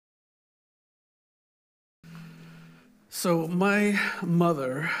So my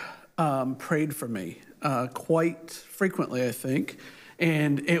mother prayed for me quite frequently, I think.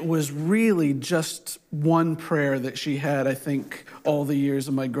 And it was really just one prayer that she had, I think, all the years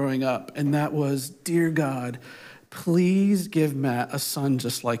of my growing up. And that was, "Dear God, please give Matt a son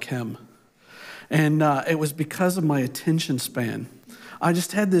just like him." And it was because of my attention span. I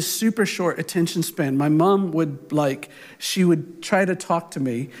just had this super short attention span. My mom she would try to talk to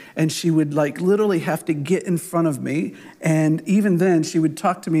me, and she would literally have to get in front of me. And even then, she would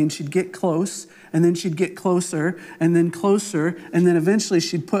talk to me and she'd get close, and then she'd get closer, and then closer, and then eventually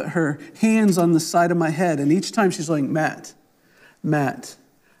she'd put her hands on the side of my head. And each time she's like, "Matt, Matt,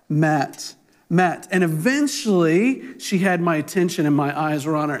 Matt, Matt." And eventually she had my attention and my eyes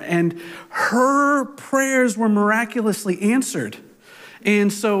were on her. And her prayers were miraculously answered.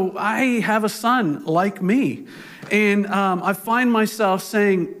 And so I have a son like me. And I find myself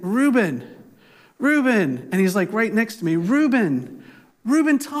saying, "Reuben, Reuben." And he's like right next to me, "Reuben,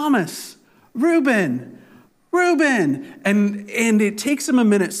 Reuben Thomas, Reuben, Reuben." And it takes him a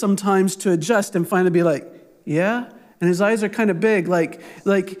minute sometimes to adjust and finally be like, "Yeah?" And his eyes are kind of big, like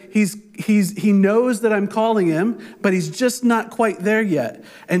he knows that I'm calling him, but he's just not quite there yet.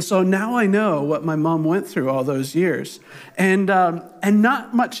 And so now I know what my mom went through all those years. And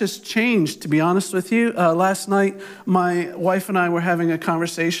not much has changed, to be honest with you. Last night, my wife and I were having a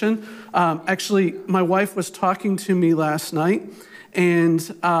conversation. Actually, my wife was talking to me last night,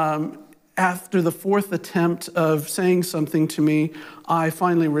 and after the fourth attempt of saying something to me, I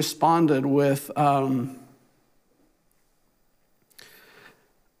finally responded with,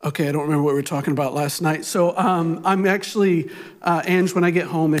 okay, I don't remember what we were talking about last night. So I'm actually, Ange, when I get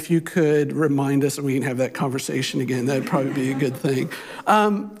home, if you could remind us and we can have that conversation again, that'd probably be a good thing.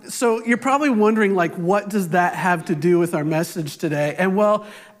 So you're probably wondering, what does that have to do with our message today? And well,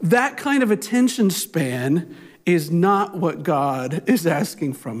 that kind of attention span is not what God is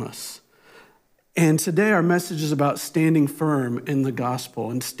asking from us. And today our message is about standing firm in the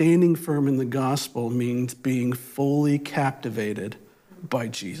gospel. And standing firm in the gospel means being fully captivated by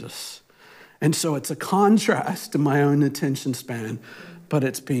Jesus. And so it's a contrast to my own attention span, but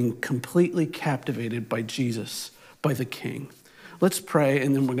it's being completely captivated by Jesus, by the King. Let's pray,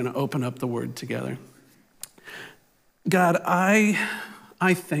 and then we're going to open up the word together. God, I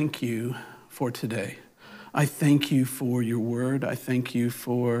thank you for today. I thank you for your word. I thank you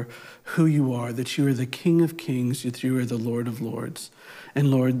for who you are, that you are the King of Kings, that you are the Lord of Lords. And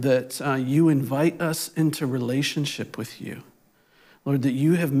Lord, that you invite us into relationship with you. Lord, that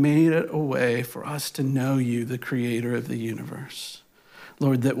you have made it a way for us to know you, the creator of the universe.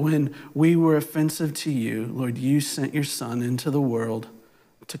 Lord, that when we were offensive to you, Lord, you sent your son into the world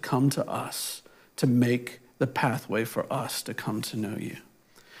to come to us, to make the pathway for us to come to know you.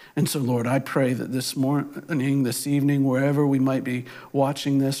 And so, Lord, I pray that this morning, this evening, wherever we might be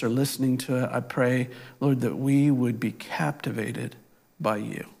watching this or listening to it, I pray, Lord, that we would be captivated by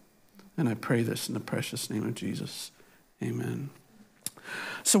you. And I pray this in the precious name of Jesus. Amen.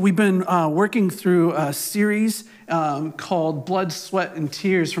 So we've been working through a series called Blood, Sweat, and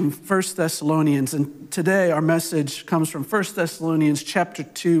Tears from 1 Thessalonians. And today our message comes from 1 Thessalonians chapter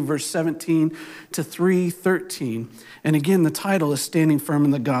 2, verse 17 to 3:13. And again, the title is Standing Firm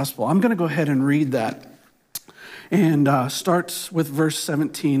in the Gospel. I'm going to go ahead and read that. And starts with verse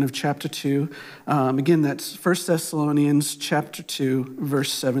 17 of chapter 2. Again, that's 1 Thessalonians chapter 2,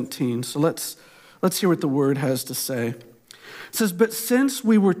 verse 17. So let's hear what the word has to say. It says, "But since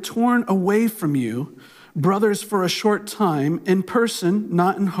we were torn away from you, brothers, for a short time, in person,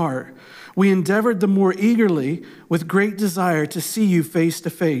 not in heart, we endeavored the more eagerly with great desire to see you face to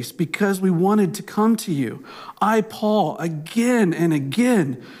face, because we wanted to come to you. I, Paul, again and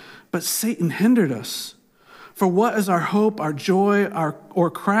again, but Satan hindered us. For what is our hope, our joy, or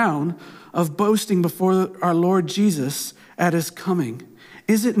crown of boasting before our Lord Jesus at his coming?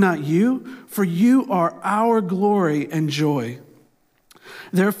 Is it not you? For you are our glory and joy.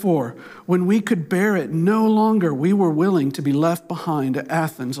 Therefore, when we could bear it no longer, we were willing to be left behind at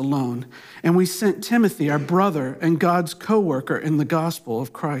Athens alone. And we sent Timothy, our brother and God's co-worker in the gospel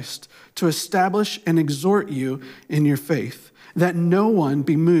of Christ, to establish and exhort you in your faith, that no one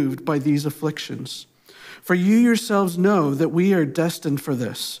be moved by these afflictions. For you yourselves know that we are destined for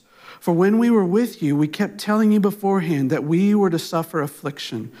this. For when we were with you, we kept telling you beforehand that we were to suffer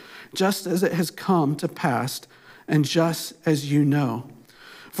affliction, just as it has come to pass, and just as you know.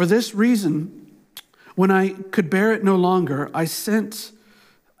 For this reason, when I could bear it no longer, I sent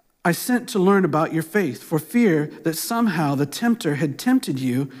to learn about your faith, for fear that somehow the tempter had tempted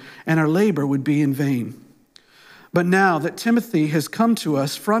you and our labor would be in vain. But now that Timothy has come to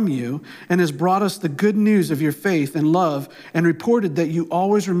us from you and has brought us the good news of your faith and love and reported that you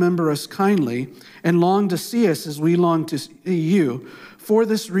always remember us kindly and long to see us as we long to see you, for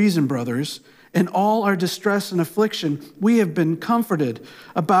this reason, brothers, in all our distress and affliction, we have been comforted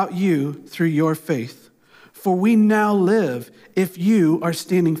about you through your faith. For we now live if you are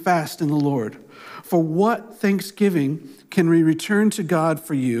standing fast in the Lord. For what thanksgiving can we return to God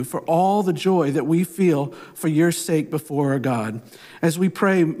for you, for all the joy that we feel for your sake before our God, as we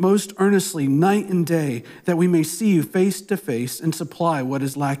pray most earnestly night and day that we may see you face to face and supply what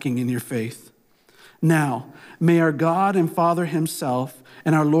is lacking in your faith. Now, may our God and Father himself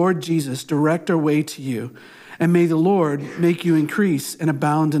and our Lord Jesus direct our way to you, and may the Lord make you increase and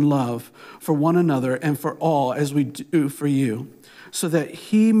abound in love for one another and for all as we do for you, so that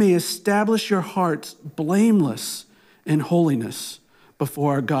he may establish your hearts blameless in holiness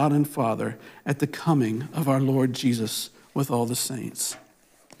before our God and Father at the coming of our Lord Jesus with all the saints.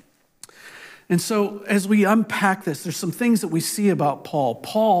 And so as we unpack this, there's some things that we see about Paul.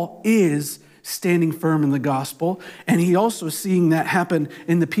 Paul is standing firm in the gospel, and he also is seeing that happen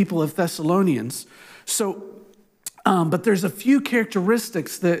in the people of Thessalonians. But there's a few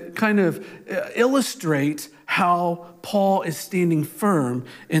characteristics that kind of illustrate how Paul is standing firm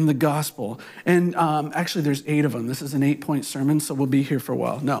in the gospel. And actually, there's 8 of them. This is an 8-point sermon, so we'll be here for a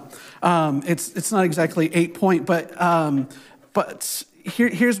while. No, it's not exactly 8-point, but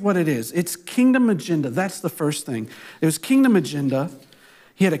here's what it is. It's kingdom agenda. That's the first thing. It was kingdom agenda.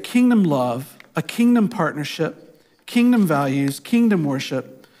 He had a kingdom love, a kingdom partnership, kingdom values, kingdom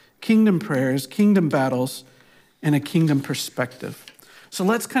worship, kingdom prayers, kingdom battles, and a kingdom perspective. So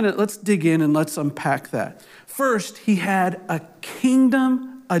let's dig in and let's unpack that. First, he had a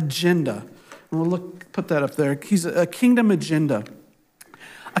kingdom agenda. And we'll put that up there. He's a kingdom agenda.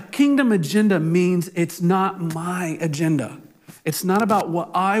 A kingdom agenda means it's not my agenda. It's not about what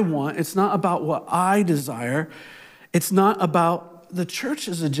I want. It's not about what I desire. It's not about the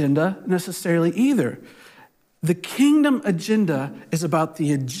church's agenda necessarily either. The kingdom agenda is about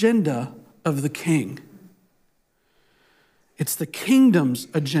the agenda of the king. It's the kingdom's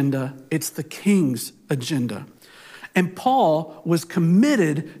agenda. It's the king's agenda. And Paul was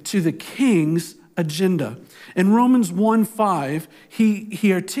committed to the king's agenda. In Romans 1:5,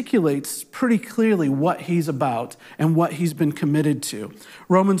 he articulates pretty clearly what he's about and what he's been committed to.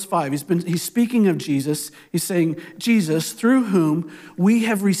 Romans 5, he's speaking of Jesus. He's saying, Jesus, through whom we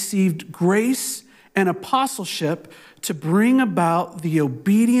have received grace and apostleship to bring about the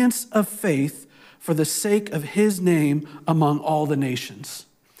obedience of faith for the sake of his name among all the nations.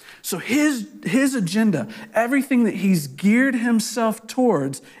 So his agenda, everything that he's geared himself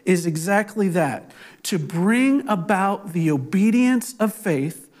towards is exactly that, to bring about the obedience of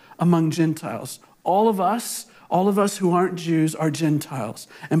faith among Gentiles. All of us who aren't Jews are Gentiles.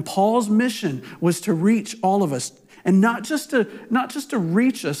 And Paul's mission was to reach all of us. And not just to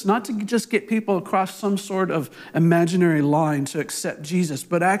reach us, not to just get people across some sort of imaginary line to accept Jesus,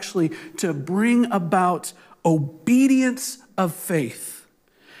 but actually to bring about obedience of faith.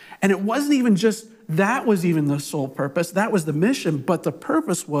 And it wasn't even just, that was even the sole purpose, that was the mission, but the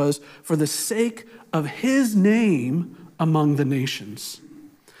purpose was for the sake of his name among the nations.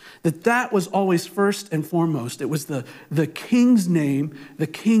 That was always first and foremost. It was the king's name, the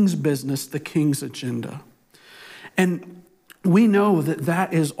king's business, the king's agenda. And we know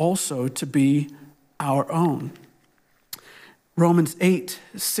that is also to be our own. Romans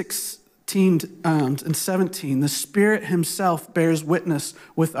 8:16 and 17, the Spirit himself bears witness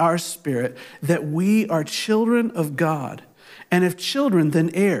with our spirit that we are children of God. And if children, then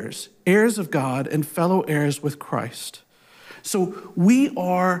heirs, heirs of God and fellow heirs with Christ. So we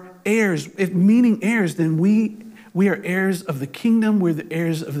are heirs. If meaning heirs, then we are heirs of the kingdom. We're the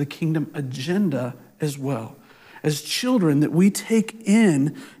heirs of the kingdom agenda as well. As children, that we take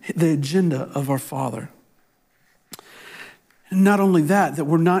in the agenda of our Father. And not only that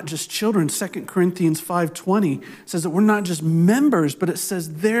we're not just children. 2 Corinthians 5:20 says that we're not just members, but it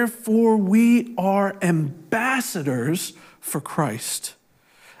says, therefore we are ambassadors for Christ.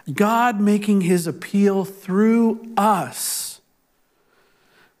 God making his appeal through us.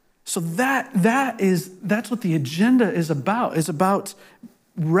 So that's what the agenda is about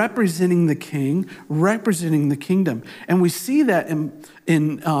representing the king, representing the kingdom. And we see that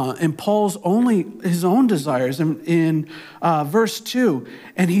in Paul's his own desires in verse 2.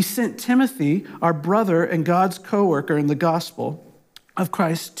 And he sent Timothy, our brother and God's co-worker in the gospel of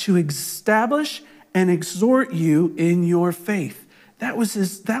Christ, to establish and exhort you in your faith. That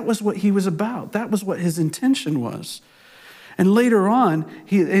was what he was about. That was what his intention was. And later on,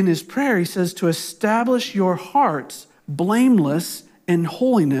 in his prayer, he says to establish your hearts blameless in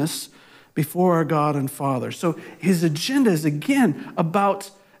holiness before our God and Father. So his agenda is, again,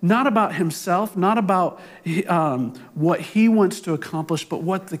 not about himself, not about what he wants to accomplish, but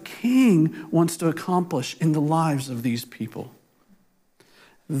what the king wants to accomplish in the lives of these people.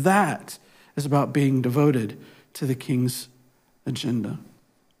 That is about being devoted to the king's agenda.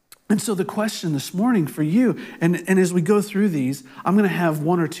 And so the question this morning for you, and as we go through these, I'm going to have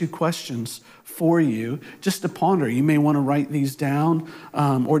one or two questions for you just to ponder. You may want to write these down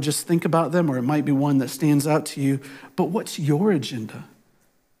or just think about them, or it might be one that stands out to you. But what's your agenda?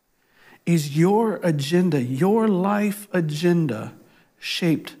 Is your agenda, your life agenda,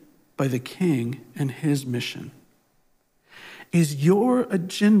 shaped by the king and his mission? Is your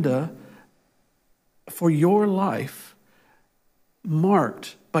agenda for your life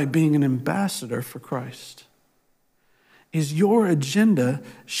marked by being an ambassador for Christ? Is your agenda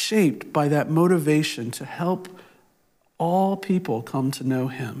shaped by that motivation to help all people come to know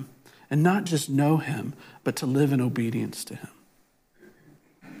him, and not just know him, but to live in obedience to him?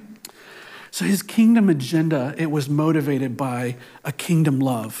 So his kingdom agenda, it was motivated by a kingdom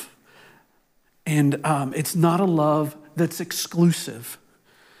love. And it's not a love that's exclusive.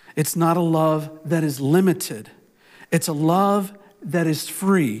 It's not a love that is limited. It's a love that is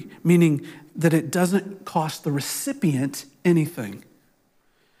free, meaning that it doesn't cost the recipient anything.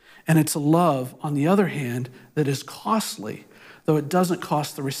 And it's a love, on the other hand, that is costly. Though it doesn't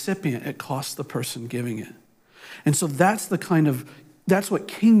cost the recipient, it costs the person giving it. And so that's what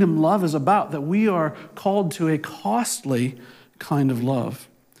kingdom love is about, that we are called to a costly kind of love.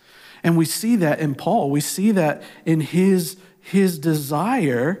 And we see that in Paul. We see that in his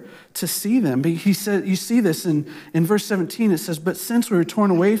desire to see them. But he said, you see this in verse 17, it says, "But since we were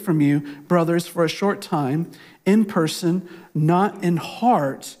torn away from you, brothers, for a short time, in person, not in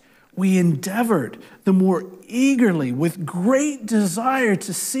heart, we endeavored the more eagerly with great desire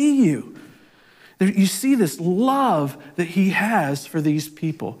to see you." You see this love that he has for these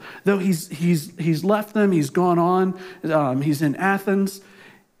people. Though he's left them, he's gone on, he's in Athens,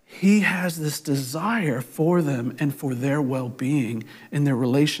 he has this desire for them and for their well-being in their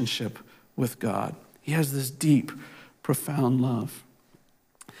relationship with God. He has this deep, profound love.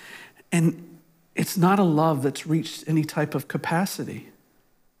 And it's not a love that's reached any type of capacity.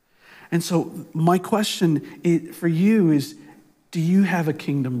 And so my question for you is, do you have a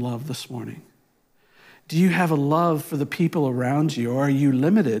kingdom love this morning? Do you have a love for the people around you, or are you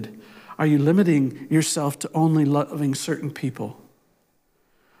limited? Are you limiting yourself to only loving certain people?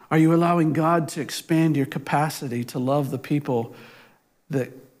 Are you allowing God to expand your capacity to love the people that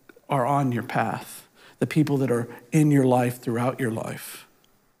are on your path, the people that are in your life throughout your life?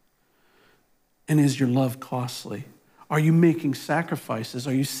 And is your love costly? Are you making sacrifices?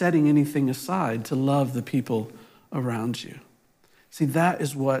 Are you setting anything aside to love the people around you? See, that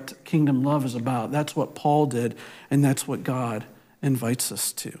is what kingdom love is about. That's what Paul did, and that's what God invites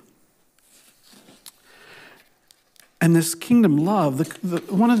us to. And this kingdom love,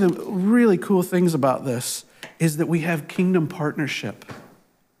 one of the really cool things about this is that we have kingdom partnership.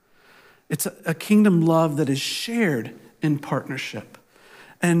 It's a kingdom love that is shared in partnership.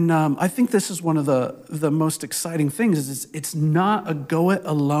 And I think this is one of the most exciting things, is it's not a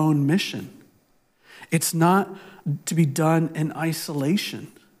go-it-alone mission. It's not to be done in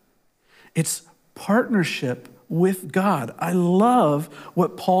isolation. It's partnership with God. I love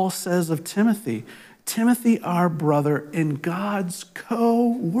what Paul says of Timothy. Timothy, our brother, and God's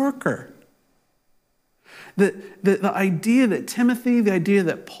co-worker. The idea that Timothy, the idea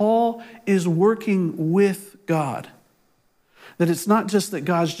that Paul is working with God. That it's not just that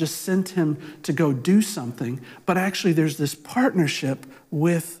God's just sent him to go do something, but actually there's this partnership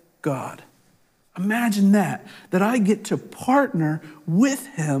with God. Imagine that I get to partner with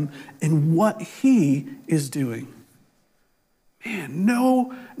him in what he is doing. Man,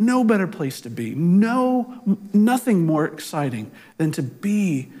 no better place to be. Nothing more exciting than to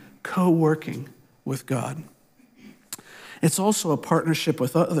be co-working with God. It's also a partnership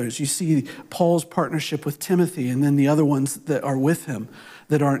with others. You see Paul's partnership with Timothy, and then the other ones that are with him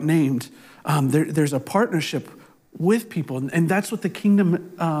that aren't named. There's a partnership with people, and that's what the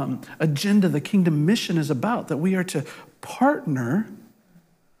kingdom agenda, the kingdom mission is about, that we are to partner.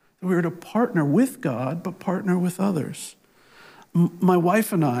 We are to partner with God, but partner with others. My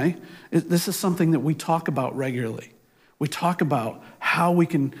wife and I, this is something that we talk about regularly. We talk about how we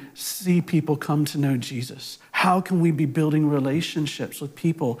can see people come to know Jesus. How can we be building relationships with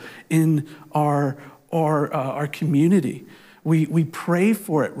people in our community? We pray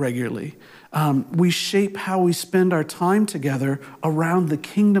for it regularly. We shape how we spend our time together around the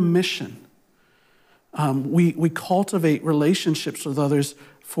kingdom mission. We cultivate relationships with others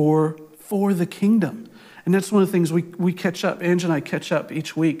for the kingdom. And that's one of the things we catch up, Ange and I catch up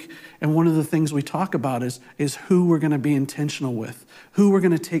each week, and one of the things we talk about is who we're going to be intentional with, who we're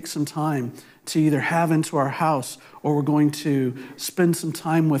going to take some time to either have into our house or we're going to spend some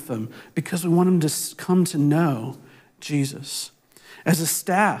time with them because we want them to come to know Jesus. As a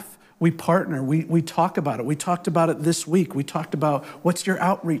staff, we partner, we talk about it. We talked about it this week. We talked about what's your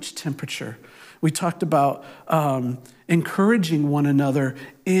outreach temperature. We talked about encouraging one another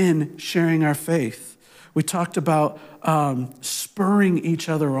in sharing our faith. We talked about spurring each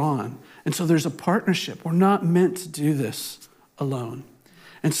other on. And so there's a partnership. We're not meant to do this alone.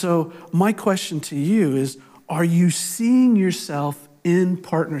 And so my question to you is, are you seeing yourself in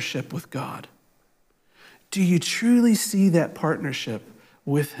partnership with God? Do you truly see that partnership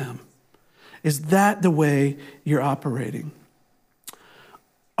with him? Is that the way you're operating?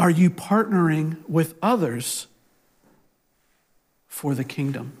 Are you partnering with others for the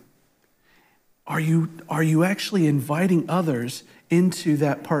kingdom? Are you actually inviting others into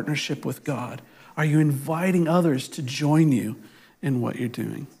that partnership with God? Are you inviting others to join you in what you're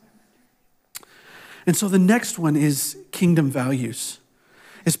doing? And so the next one is kingdom values.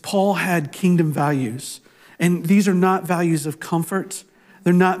 As Paul had kingdom values, and these are not values of comfort.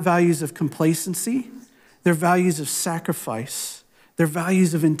 They're not values of complacency. They're values of sacrifice. They're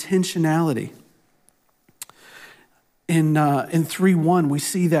values of intentionality. In 3:1, we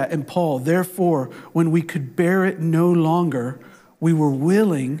see that in Paul. Therefore, when we could bear it no longer, we were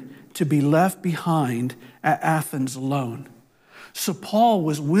willing to be left behind at Athens alone. So Paul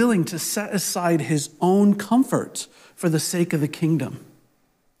was willing to set aside his own comfort for the sake of the kingdom.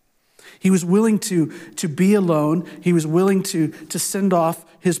 He was willing to be alone. He was willing to send off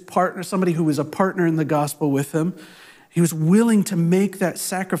his partner, somebody who was a partner in the gospel with him. He was willing to make that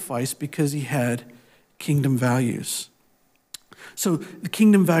sacrifice because he had kingdom values. So the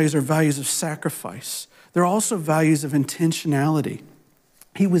kingdom values are values of sacrifice. They're also values of intentionality.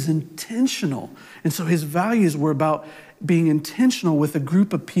 He was intentional. And so his values were about being intentional with a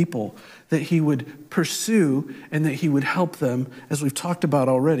group of people that he would pursue and that he would help them, as we've talked about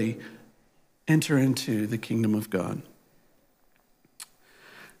already, enter into the kingdom of God.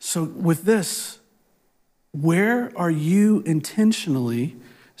 So with this, where are you intentionally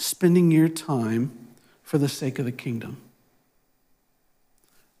spending your time for the sake of the kingdom?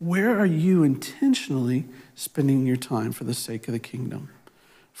 Where are you intentionally spending your time for the sake of the kingdom,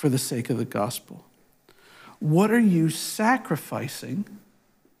 for the sake of the gospel? What are you sacrificing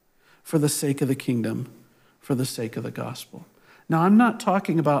for the sake of the kingdom, for the sake of the gospel? Now, I'm not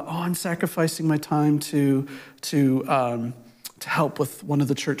talking about, I'm sacrificing my time to help with one of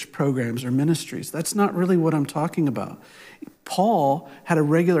the church programs or ministries. That's not really what I'm talking about. Paul had a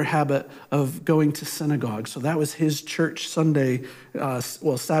regular habit of going to synagogue, so that was his church Saturday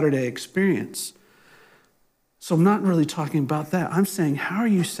experience. So I'm not really talking about that. I'm saying, how are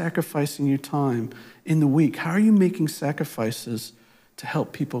you sacrificing your time in the week? How are you making sacrifices to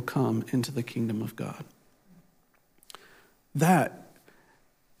help people come into the kingdom of God? That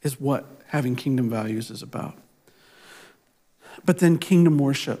is what having kingdom values is about. But then kingdom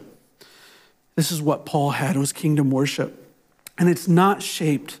worship. This is what Paul had, was kingdom worship. And it's not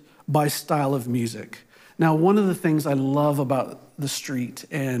shaped by style of music. Now, one of the things I love about the street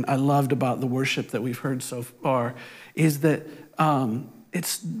and I loved about the worship that we've heard so far is that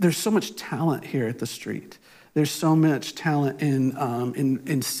there's so much talent here at the street. There's so much talent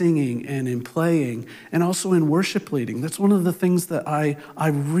in singing and in playing and also in worship leading. That's one of the things that I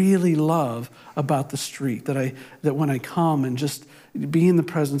really love about the street, that when I come and just be in the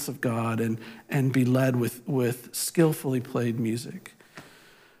presence of God and be led with skillfully played music.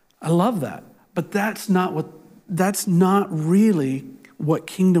 I love that. But that's not really what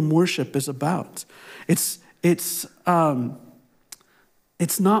kingdom worship is about. It's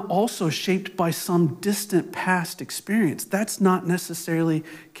not also shaped by some distant past experience. That's not necessarily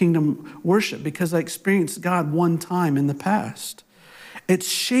kingdom worship because I experienced God one time in the past. It's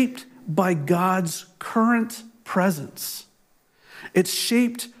shaped by God's current presence. It's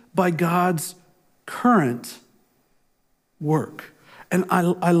shaped by God's current work. And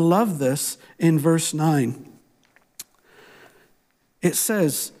I love this in verse 9. It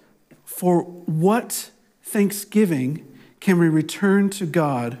says, "For what thanksgiving can we return to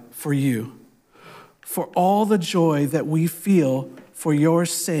God for you, for all the joy that we feel for your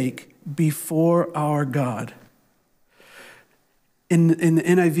sake before our God?" In the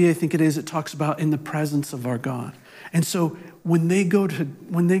NIV, I think it talks about in the presence of our God. And so when they go to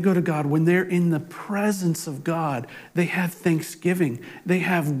God, when they're in the presence of God, they have thanksgiving, they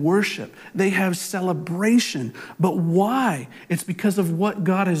have worship, they have celebration. But why? It's because of what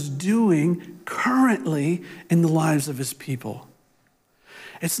God is doing currently in the lives of his people.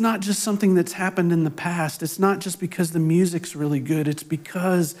 It's not just something that's happened in the past. It's not just because the music's really good. It's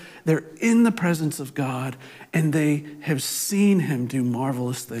because they're in the presence of God and they have seen him do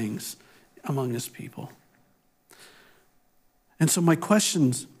marvelous things among his people. And so my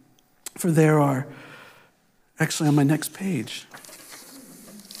questions for there are actually on my next page.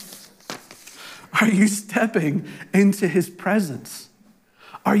 Are you stepping into his presence?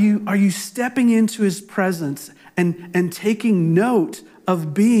 Are you stepping into his presence and taking note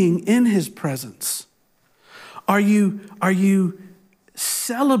of being in his presence? Are you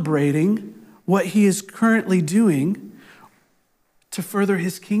celebrating what he is currently doing to further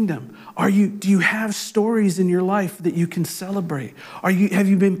his kingdom? Do you have stories in your life that you can celebrate? Have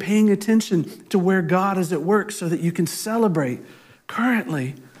you been paying attention to where God is at work so that you can celebrate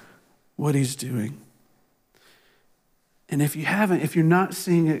currently what he's doing? And if you haven't, if you're not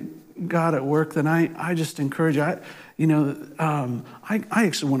seeing God at work, then I just encourage you. I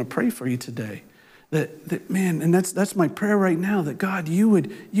actually want to pray for you today. That man, and that's my prayer right now, that God, you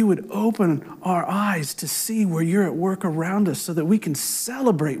would open our eyes to see where you're at work around us so that we can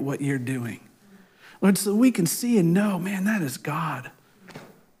celebrate what you're doing. Lord, so we can see and know, man, that is God.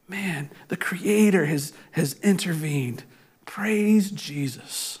 Man, the Creator has intervened. Praise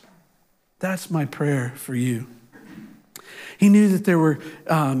Jesus. That's my prayer for you. He knew that there were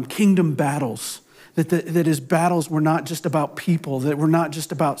kingdom battles, that his battles were not just about people, that were not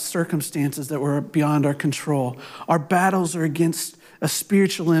just about circumstances that were beyond our control. Our battles are against a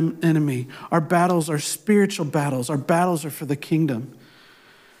spiritual enemy. Our battles are spiritual battles. Our battles are for the kingdom.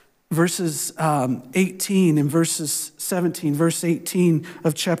 Verses 18 and verses 17, verse 18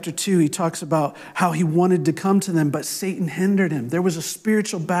 of chapter 2, he talks about how he wanted to come to them, but Satan hindered him. There was a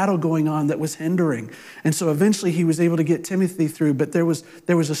spiritual battle going on that was hindering. And so eventually he was able to get Timothy through, but there was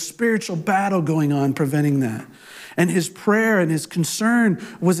a spiritual battle going on preventing that. And his prayer and his concern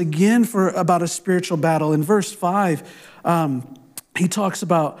was again about a spiritual battle. In verse 5, he talks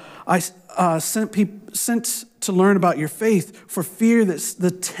about, I sent to learn about your faith for fear that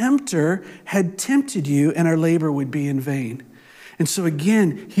the tempter had tempted you and our labor would be in vain. And so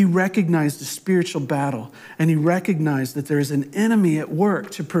again, he recognized the spiritual battle and he recognized that there is an enemy at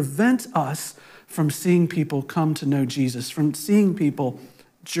work to prevent us from seeing people come to know Jesus, from seeing people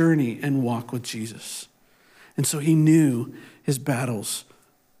journey and walk with Jesus. And so he knew his battles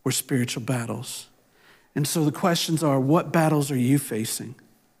were spiritual battles. And so the questions are, what battles are you facing?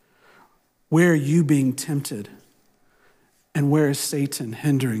 Where are you being tempted? And where is Satan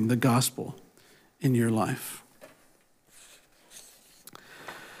hindering the gospel in your life?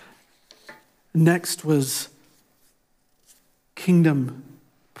 Next was kingdom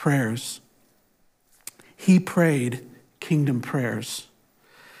prayers. He prayed kingdom prayers.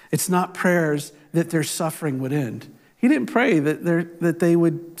 It's not prayers that their suffering would end. He didn't pray that they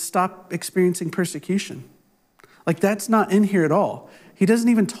would stop experiencing persecution. Like, that's not in here at all. He doesn't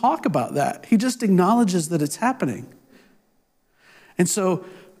even talk about that. He just acknowledges that it's happening. And so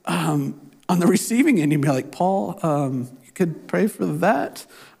on the receiving end, you'd be like, Paul, you could pray for that.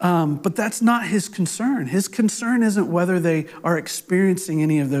 But that's not his concern. His concern isn't whether they are experiencing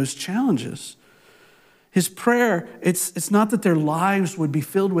any of those challenges. His prayer, it's not that their lives would be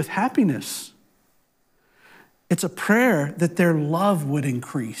filled with happiness. It's a prayer that their love would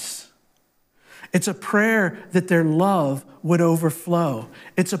increase. It's a prayer that their love would overflow.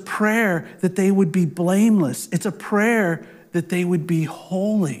 It's a prayer that they would be blameless. It's a prayer that they would be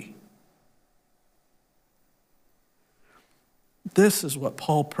holy. This is what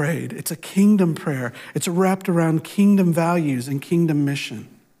Paul prayed. It's a kingdom prayer. It's wrapped around kingdom values and kingdom mission.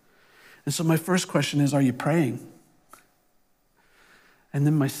 And so my first question is, are you praying? And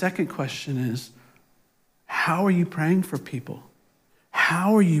then my second question is, how are you praying for people?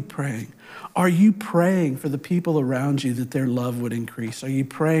 How are you praying? Are you praying for the people around you that their love would increase? Are you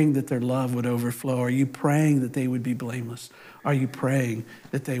praying that their love would overflow? Are you praying that they would be blameless? Are you praying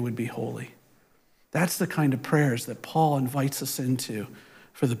that they would be holy? That's the kind of prayers that Paul invites us into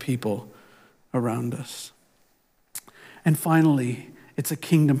for the people around us. And finally, it's a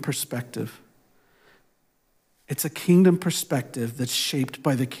kingdom perspective. It's a kingdom perspective that's shaped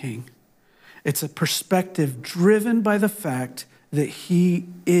by the King. It's a perspective driven by the fact that he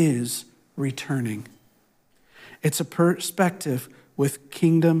is returning. It's a perspective with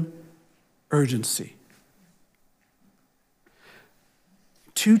kingdom urgency.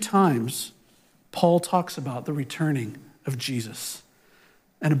 2 times, Paul talks about the returning of Jesus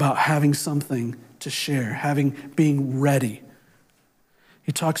and about having something to share, being ready.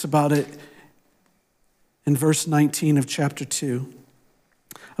 He talks about it in verse 19 of chapter 2,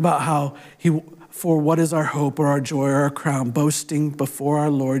 about how for what is our hope or our joy or our crown, boasting before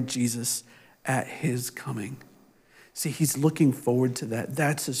our Lord Jesus at his coming. See, he's looking forward to that.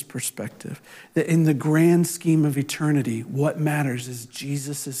 That's his perspective. That in the grand scheme of eternity, what matters is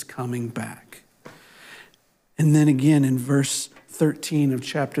Jesus is coming back. And then again in verse 13 of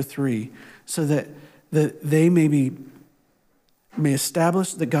chapter 3, so that they that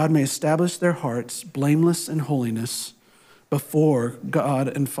God may establish their hearts blameless in holiness before God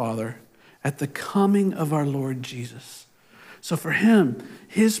and Father at the coming of our Lord Jesus. So for him,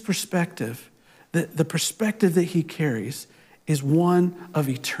 his perspective, the perspective that he carries is one of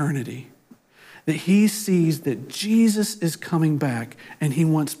eternity. That he sees that Jesus is coming back and he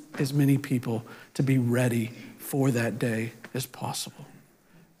wants as many people to be ready for that day as possible.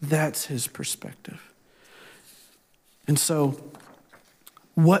 That's his perspective. And so,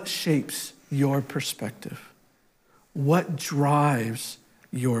 what shapes your perspective? What drives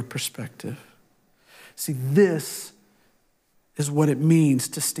your perspective? See, this is what it means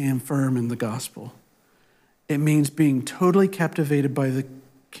to stand firm in the gospel. It means being totally captivated by the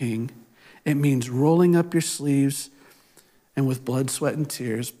King. It means rolling up your sleeves and with blood, sweat, and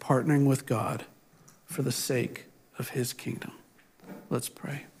tears, partnering with God for the sake of his kingdom. Let's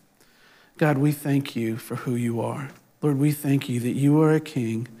pray. God, we thank you for who you are. Lord, we thank you that you are a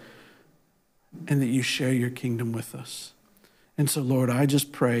king and that you share your kingdom with us. And so, Lord, I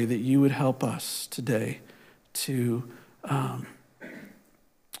just pray that you would help us today to,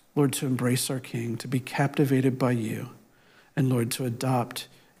 Lord, to embrace our King, to be captivated by you, and Lord, to adopt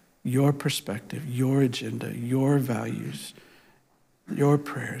your perspective, your agenda, your values, your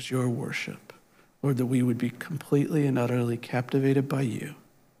prayers, your worship. Lord, that we would be completely and utterly captivated by you.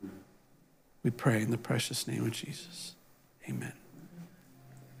 We pray in the precious name of Jesus. Amen.